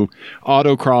 Would you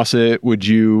autocross it? Would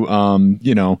you,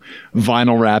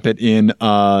 vinyl wrap it in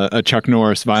a Chuck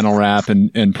Norris vinyl wrap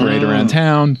and parade around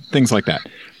town? Things like that.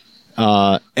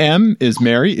 M is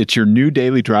Mary. It's your new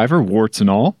daily driver, warts and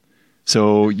all.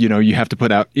 So, you have to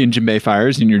put out engine bay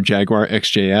fires in your Jaguar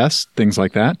XJS, things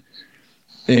like that.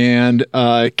 And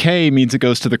K means it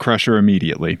goes to the crusher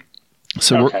immediately.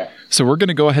 So we're going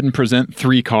to go ahead and present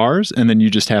 3 cars, and then you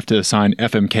just have to assign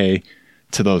FMK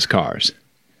to those cars.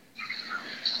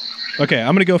 Okay,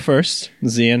 I'm going to go first,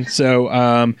 Zian.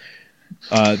 So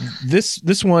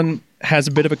this one has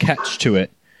a bit of a catch to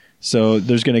it. So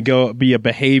there's going to be a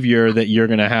behavior that you're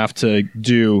going to have to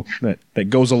do that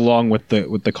goes along with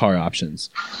the car options.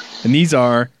 And these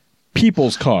are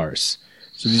people's cars.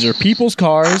 So these are people's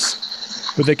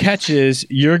cars, but the catch is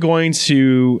you're going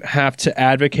to have to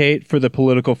advocate for the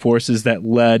political forces that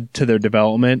led to their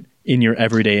development in your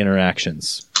everyday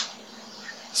interactions.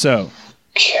 So...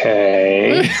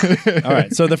 Okay. All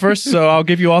right. So I'll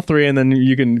give you all 3 and then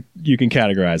you can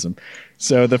categorize them.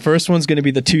 So the first one's going to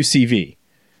be the 2CV.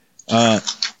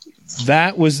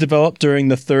 That was developed during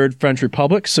the Third French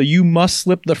Republic, so you must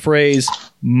slip the phrase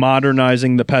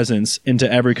modernizing the peasants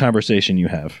into every conversation you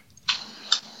have.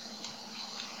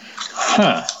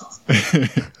 Huh.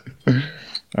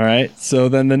 All right. So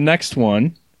then the next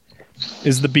one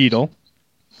is the Beetle.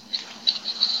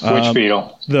 Which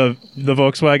Beetle? The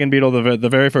Volkswagen Beetle, the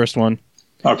very first one.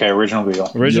 Okay, original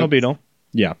Beetle. Original Beetle.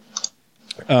 Yeah.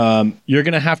 You're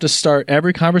going to have to start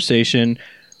every conversation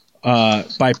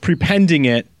by prepending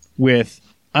it with,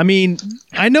 I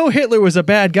know Hitler was a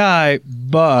bad guy,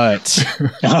 but...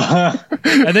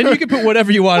 And then you can put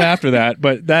whatever you want after that,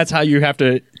 but that's how you have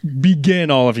to begin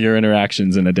all of your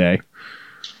interactions in a day.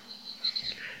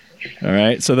 All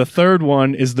right, so the third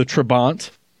one is the Trabant.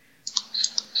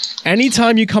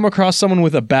 Anytime you come across someone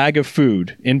with a bag of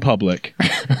food in public,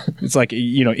 it's like,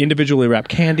 individually wrapped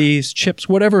candies, chips,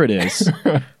 whatever it is,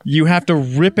 you have to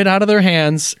rip it out of their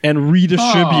hands and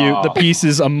redistribute the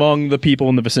pieces among the people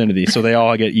in the vicinity so they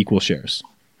all get equal shares.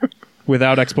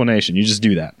 Without explanation. You just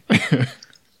do that.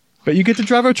 But you get to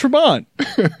drive a Trabant.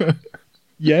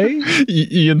 Yay?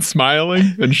 Ian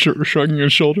smiling and shrugging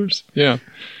his shoulders. Yeah.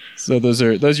 So those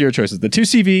are your choices. The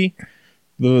 2CV,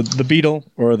 the Beetle,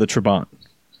 or the Trabant.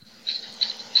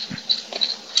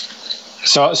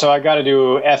 So I got to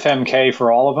do FMK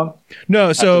for all of them?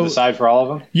 No, so... I have to decide for all of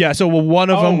them? Yeah, so one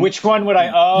of them... which one would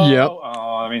I... Oh, yep.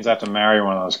 Oh, that means I have to marry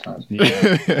one of those cars.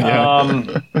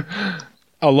 Yeah.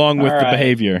 Along with the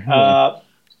behavior.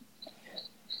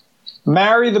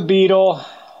 Marry the Beetle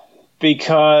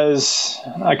because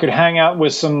I could hang out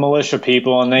with some militia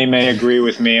people and they may agree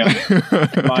with me on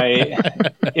my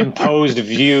imposed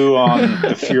view on the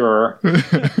Fuhrer.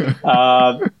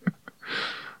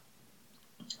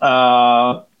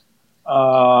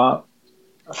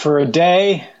 For a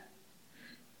day,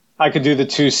 I could do the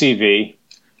 2CV.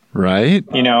 Right.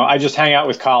 I just hang out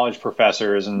with college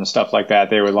professors and stuff like that.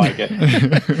 They would like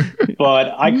it.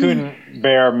 But I couldn't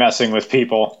bear messing with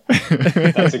people.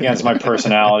 That's against my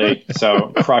personality.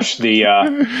 So crush the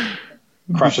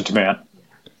demand.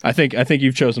 I think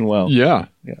you've chosen well. Yeah.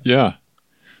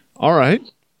 All right.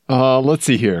 Let's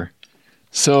see here.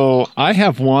 So I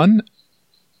have one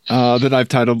that I've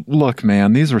titled, Look,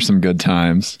 Man, These Were Some Good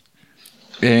Times.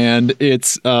 And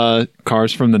it's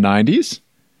cars from the 90s.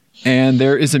 And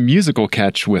there is a musical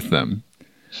catch with them.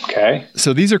 Okay.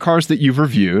 So these are cars that you've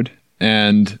reviewed,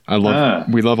 and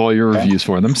we love all your reviews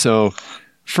for them. So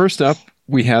first up,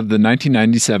 we have the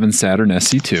 1997 Saturn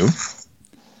SC2.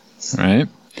 All right.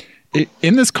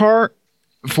 In this car,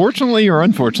 fortunately or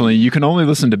unfortunately, you can only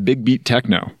listen to big beat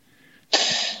techno.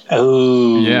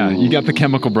 Oh. Yeah, you got the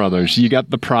Chemical Brothers. You got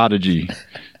the Prodigy.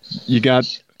 You got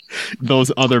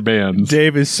those other bands.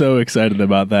 Dave is so excited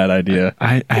about that idea.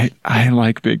 I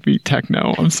like big beat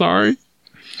techno. I'm sorry.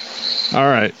 All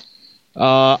right.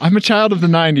 I'm a child of the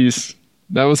 90s.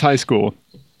 That was high school.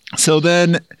 So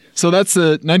that's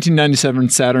the 1997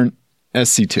 Saturn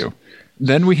SC2.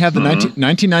 Then we have the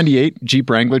 1998 Jeep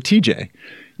Wrangler TJ.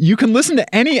 You can listen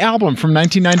to any album from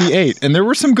 1998, and there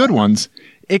were some good ones.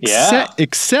 Except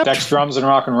Dex Drums and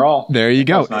Rock and Roll. There you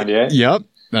go. 98. Yep.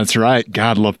 That's right.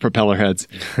 God, love propeller heads.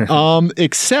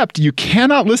 Except you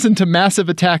cannot listen to Massive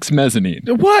Attack's Mezzanine.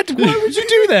 What? Why would you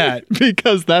do that?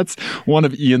 Because that's one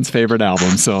of Ian's favorite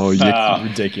albums. So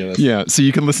ridiculous. Yeah. So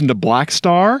you can listen to Black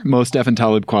Star, Mos Def and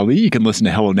Talib Kweli. You can listen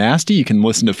to Hello Nasty. You can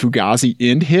listen to Fugazi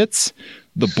End Hits,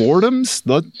 The Boredoms.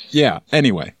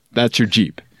 Anyway, that's your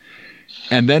Jeep.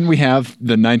 And then we have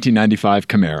the 1995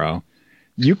 Camaro.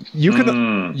 You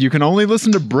can only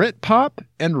listen to Brit pop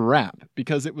and rap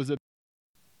because it was a...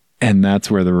 And that's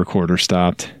where the recorder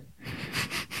stopped.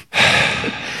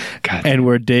 God. And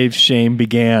where Dave's shame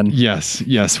began.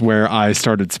 Yes, where I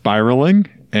started spiraling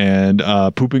and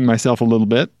pooping myself a little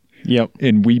bit.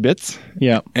 in wee bits.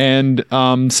 Yep. And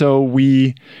so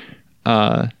we,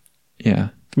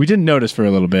 we didn't notice for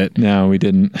a little bit. No, we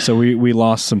didn't. So we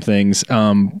lost some things.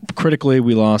 Critically,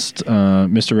 we lost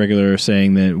Mr. Regular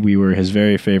saying that we were his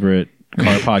very favorite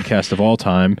car podcast of all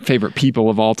time. Favorite people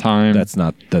of all time. That's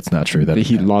not true. That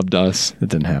he loved us. That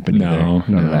didn't happen either.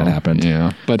 None of that happened.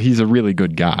 Yeah. But he's a really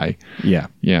good guy. Yeah.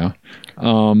 Yeah.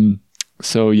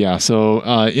 So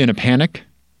in a panic,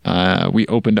 we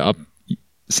opened up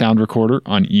Sound Recorder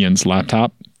on Ian's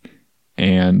laptop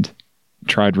and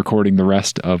tried recording the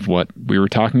rest of what we were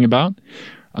talking about.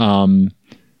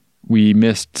 We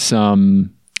missed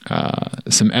some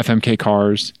FMK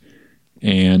cars,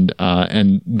 and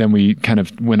then we kind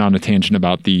of went on a tangent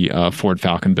about the Ford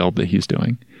Falcon build that he's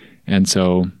doing. And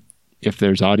so if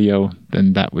there's audio,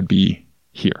 then that would be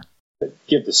here.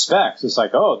 Give the specs. It's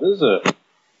like, oh, this is a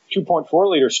 2.4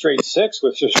 liter straight six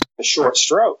with just a short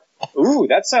stroke. Ooh,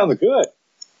 that sounds good.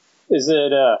 Is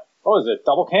it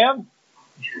double cam?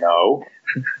 No.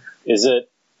 Is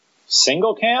it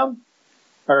single cam?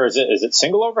 Or is it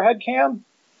single overhead cam?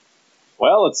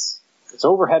 Well, it's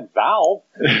overhead valve.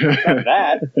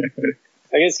 That.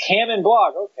 I guess cam and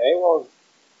block. Okay, well,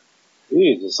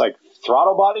 geez, it's like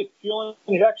throttle body fuel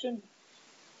injection?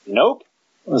 Nope.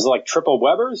 Is it like triple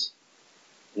Webers?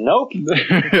 Nope.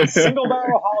 Single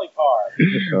barrel Holly car.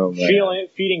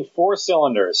 Feeding 4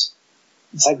 cylinders.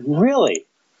 It's like, really?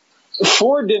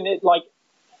 Ford didn't it like,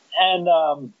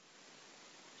 and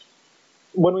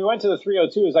when we went to the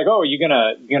 302, it's like, oh, you're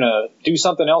gonna do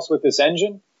something else with this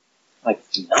engine? Like,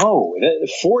 no,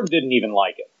 Ford didn't even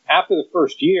like it. After the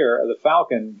first year of the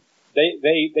Falcon,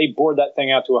 they bored that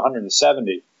thing out to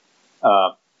 170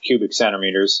 cubic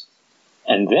centimeters,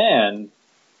 and then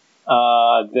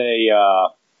they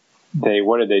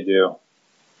what did they do?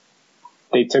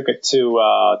 They took it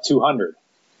to 200,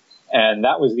 and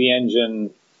that was the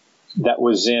engine that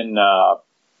was in the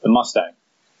Mustang.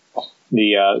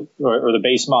 The or the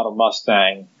base model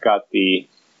Mustang got the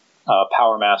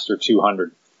PowerMaster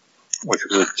 200, which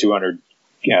was a 200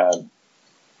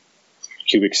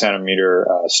 cubic centimeter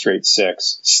straight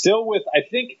six. Still with, I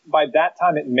think by that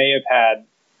time it may have had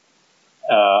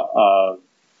a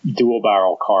dual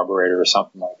barrel carburetor or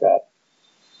something like that.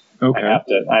 Okay,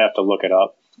 I have to look it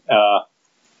up.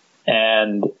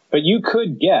 But you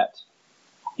could get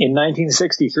in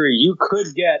 1963, you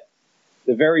could get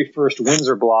the very first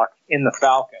Windsor block in the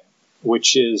Falcon,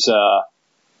 which is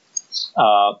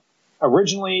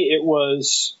originally it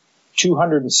was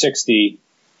 260,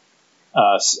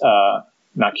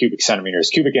 not cubic centimeters,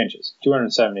 cubic inches,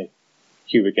 270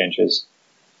 cubic inches.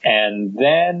 And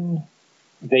then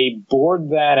they bored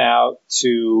that out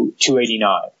to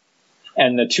 289.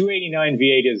 And the 289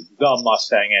 V8 is the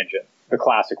Mustang engine, the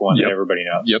classic one that everybody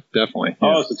knows. Yep, definitely.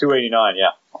 Oh, it's the 289,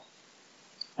 yeah.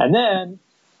 And then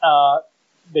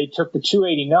they took the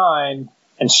 289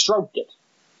 and stroked it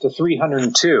to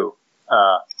 302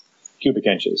 cubic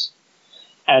inches.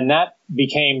 And that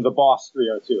became the Boss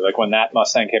 302. Like when that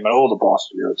Mustang came out, the Boss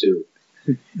 302.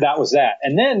 That was that.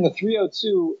 And then the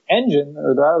 302 engine,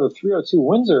 or the 302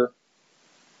 Windsor,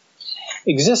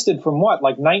 existed from what?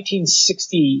 Like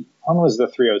 1960. When was the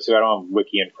 302? I don't have a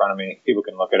wiki in front of me. People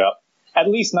can look it up. At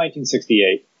least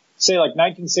 1968. Say like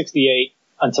 1968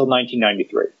 until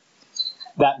 1993.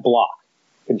 That block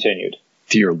continued.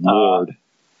 Dear Lord.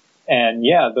 And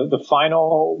yeah, the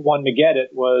final one to get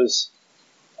it was,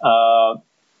 early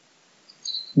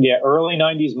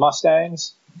 90s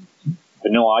Mustangs.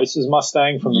 Vanilla Ice's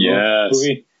Mustang from the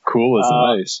movie. Cool as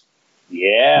ice.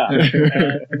 Yeah.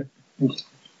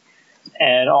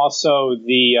 and also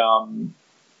the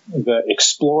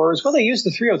Explorers. Well, they used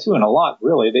the 302 in a lot,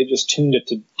 really. They just tuned it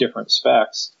to different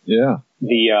specs. Yeah.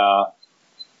 The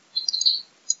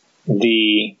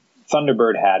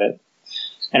Thunderbird had it.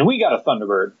 And we got a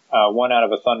Thunderbird, one out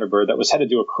of a Thunderbird that was headed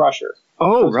to a Crusher.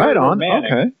 Oh, right on.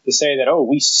 Okay. To say that,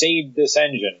 we saved this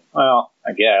engine. Well,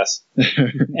 I guess.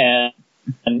 and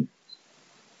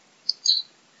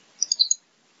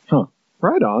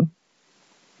right on.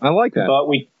 I like that. But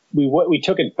we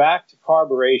took it back to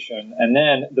carburation, and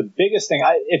then the biggest thing,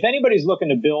 if anybody's looking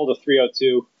to build a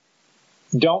 302,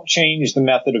 don't change the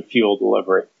method of fuel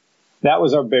delivery. That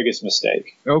was our biggest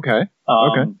mistake. Okay.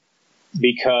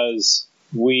 Because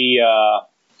we,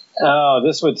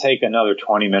 this would take another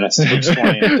 20 minutes to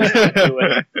explain. Just don't do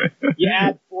it. You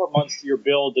add 4 months to your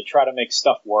build to try to make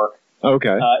stuff work.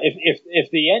 Okay. If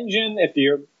the engine,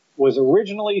 was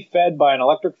originally fed by an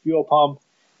electric fuel pump,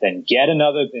 then get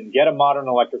a modern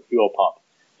electric fuel pump.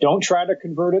 Don't try to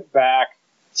convert it back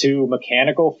to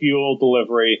mechanical fuel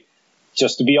delivery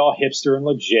just to be all hipster and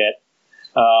legit,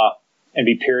 and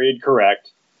be period correct.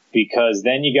 because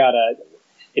then you gotta.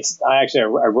 I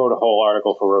wrote a whole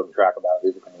article for Road and Track about it.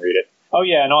 People can read it. Oh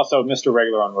yeah, and also Mr.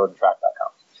 Regular on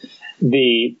roadandtrack.com.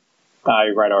 I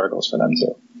write articles for them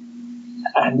too.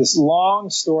 And this long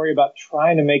story about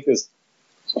trying to make this.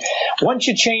 Once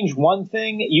you change one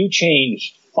thing, you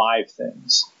change 5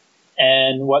 things.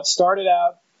 And what started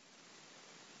out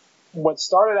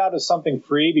as something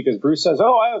free, because Bruce says,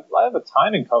 "Oh, I have a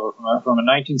timing cover from a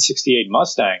 1968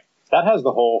 Mustang that has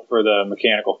the hole for the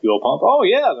mechanical fuel pump." Oh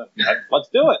yeah, then let's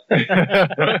do it.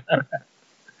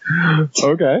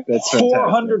 Okay, that's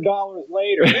 $400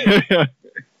 later.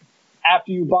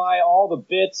 After you buy all the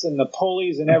bits and the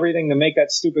pulleys and everything to make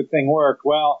that stupid thing work,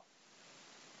 well,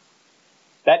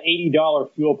 that $80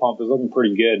 fuel pump is looking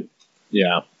pretty good.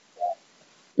 Yeah.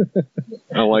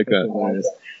 I like that.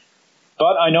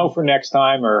 But I know for next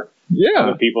time, or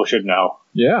other people should know.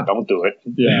 Yeah. Don't do it.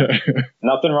 Yeah.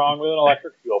 Nothing wrong with an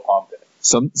electric fuel pump.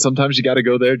 Sometimes you got to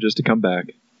go there just to come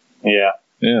back. Yeah.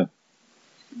 Yeah.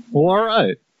 Well, all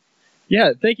right.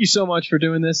 Yeah, thank you so much for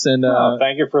doing this, and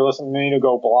thank you for listening to me to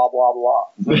go blah blah blah.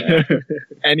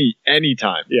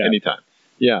 Anytime, anytime.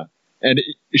 Yeah, and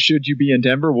should you be in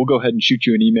Denver, we'll go ahead and shoot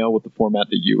you an email with the format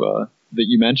that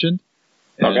you mentioned.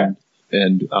 And,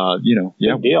 and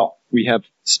Good deal. We have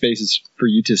spaces for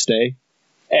you to stay.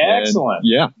 Excellent.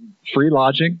 And, free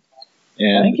lodging.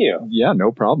 And, thank you. Yeah,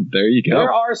 no problem. There you go.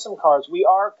 There are some cars. We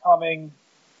are coming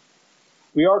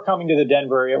to the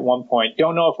Denver area at one point.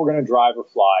 Don't know if we're going to drive or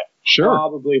fly. Sure.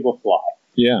 Probably will fly.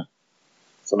 Yeah.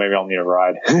 So maybe I'll need a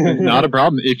ride. Not a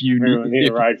problem. If you need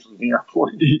a ride from the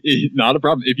airport. Not a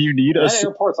problem. If you need that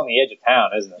airport's on the edge of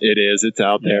town, isn't it? It is. It's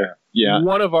out there. Yeah.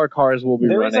 One of our cars will be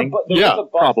running. There is a bus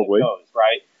probably. that goes,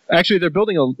 right? Actually, they're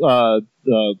building the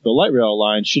light rail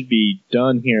line should be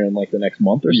done here in like the next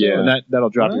month or so. Yeah. And that'll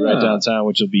drop you right downtown,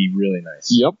 which will be really nice.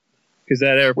 Yep. Because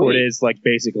that airport is like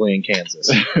basically in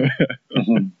Kansas.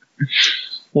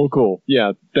 Well, cool.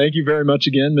 Yeah. Thank you very much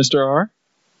again, Mr. R.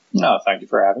 No, thank you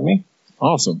for having me.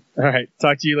 Awesome. All right.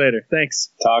 Talk to you later. Thanks.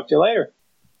 Talk to you later.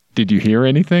 Did you hear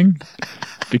anything?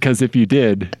 Because if you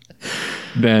did,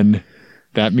 then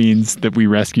that means that we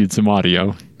rescued some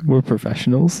audio. We're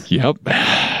professionals. Yep.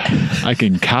 I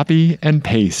can copy and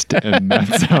paste, and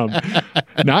that's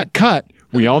not cut.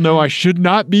 We all know I should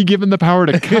not be given the power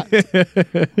to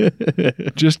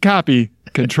cut. Just copy.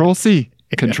 Control C.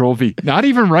 Control V. Not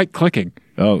even right clicking.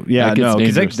 Oh yeah, no,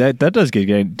 because that does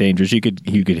get dangerous. You could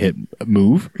hit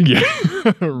move. Yeah.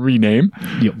 Rename.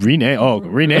 Rename. Oh,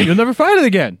 rename. You'll never find it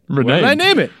again. Rename. I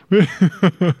name it.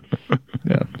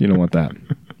 Yeah, you don't want that.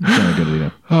 It's not a good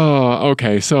idea. Oh,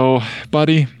 okay. So,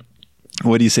 buddy,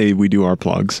 what do you say we do our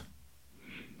plugs?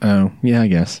 Oh, yeah, I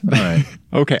guess. All right.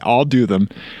 Okay, I'll do them.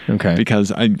 Okay.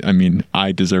 Because I mean,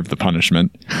 I deserve the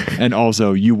punishment, and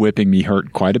also you whipping me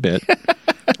hurt quite a bit.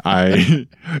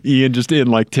 Ian just in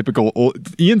like typical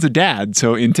Ian's a dad,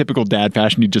 so in typical dad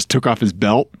fashion, he just took off his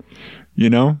belt,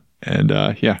 and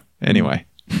anyway,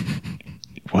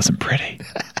 it wasn't pretty.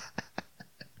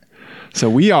 So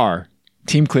we are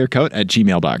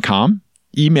teamclearcoat@gmail.com.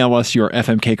 Email us your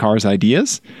FMK Cars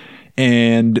ideas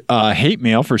and hate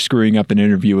mail for screwing up an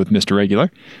interview with Mr. Regular.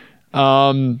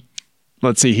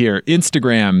 Let's see here.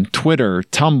 Instagram, Twitter,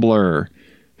 Tumblr,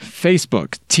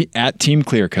 Facebook, at Team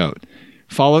Clearcoat.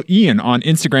 Follow Ian on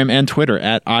Instagram and Twitter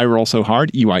at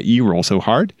iRollSoHard, EYE Roll So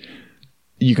Hard.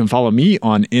 You can follow me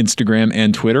on Instagram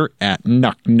and Twitter at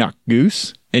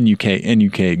NuckNuckGoose,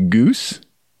 NUK Goose.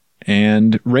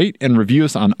 And rate and review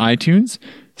us on iTunes.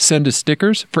 Send us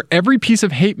stickers for every piece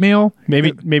of hate mail.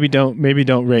 Maybe don't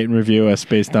rate and review us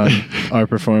based on our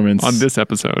performance on this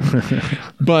episode.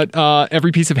 But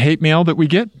every piece of hate mail that we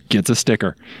get gets a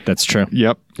sticker. That's true.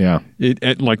 Yep. Yeah.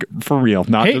 It like for real.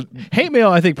 Not hate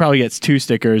mail. I think probably gets 2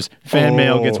 stickers. Fan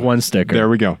mail gets 1 sticker. There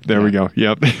we go. There we go.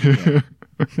 Yep. Yeah.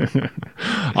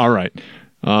 All right.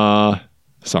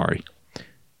 Sorry.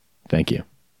 Thank you.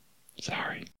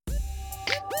 Sorry.